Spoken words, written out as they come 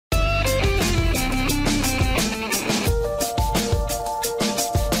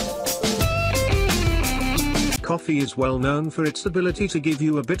coffee is well known for its ability to give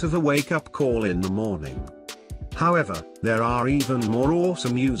you a bit of a wake-up call in the morning. However, there are even more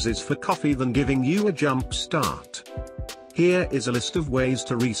awesome uses for coffee than giving you a jump start. Here is a list of ways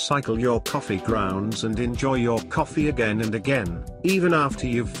to recycle your coffee grounds and enjoy your coffee again and again, even after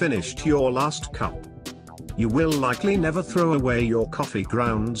you've finished your last cup. You will likely never throw away your coffee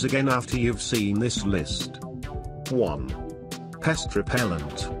grounds again after you've seen this list. 1. Pest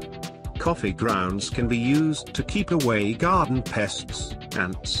repellent. Coffee grounds can be used to keep away garden pests,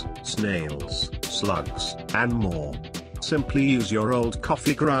 ants, snails, slugs, and more. Simply use your old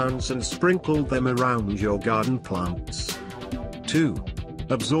coffee grounds and sprinkle them around your garden plants. 2.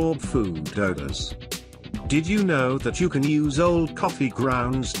 Absorb food odors. Did you know that you can use old coffee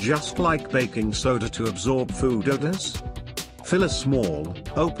grounds just like baking soda to absorb food odors? Fill a small,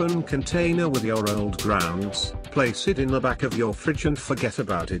 open container with your old grounds, place it in the back of your fridge and forget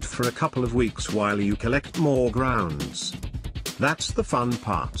about it for a couple of weeks while you collect more grounds. That's the fun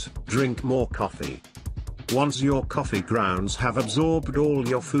part, drink more coffee. Once your coffee grounds have absorbed all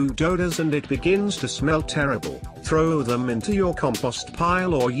your food odors and it begins to smell terrible, throw them into your compost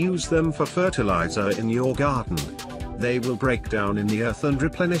pile or use them for fertilizer in your garden. They will break down in the earth and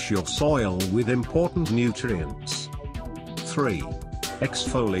replenish your soil with important nutrients. 3.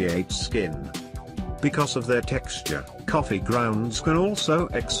 Exfoliate skin. Because of their texture, coffee grounds can also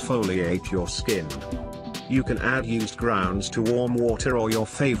exfoliate your skin. You can add used grounds to warm water or your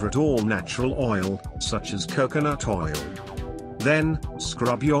favorite all-natural oil, such as coconut oil. Then,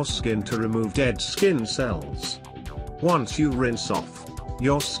 scrub your skin to remove dead skin cells. Once you rinse off,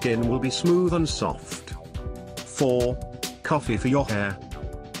 your skin will be smooth and soft. 4. Coffee for your hair.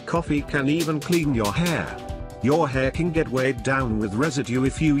 Coffee can even clean your hair. Your hair can get weighed down with residue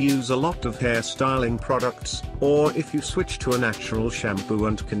if you use a lot of hair styling products, or if you switch to a natural shampoo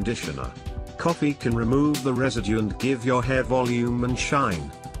and conditioner. Coffee can remove the residue and give your hair volume and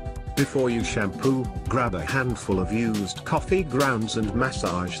shine. Before you shampoo, grab a handful of used coffee grounds and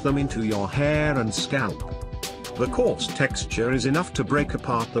massage them into your hair and scalp. The coarse texture is enough to break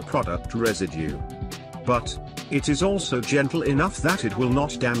apart the product residue. But, it is also gentle enough that it will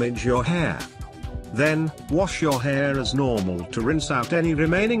not damage your hair. Then, wash your hair as normal to rinse out any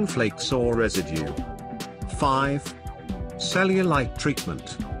remaining flakes or residue. 5. Cellulite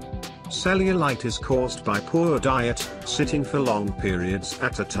treatment. Cellulite is caused by poor diet, sitting for long periods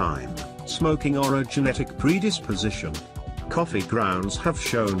at a time, smoking or a genetic predisposition. Coffee grounds have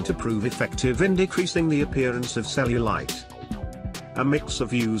shown to prove effective in decreasing the appearance of cellulite. A mix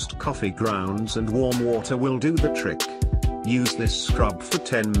of used coffee grounds and warm water will do the trick. Use this scrub for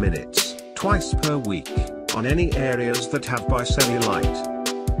 10 minutes, twice per week, on any areas that have bicellulite.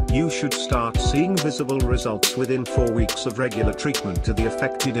 You should start seeing visible results within 4 weeks of regular treatment to the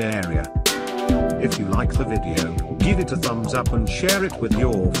affected area. If you like the video, give it a thumbs up and share it with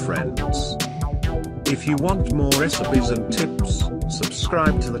your friends. If you want more recipes and tips,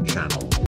 subscribe to the channel.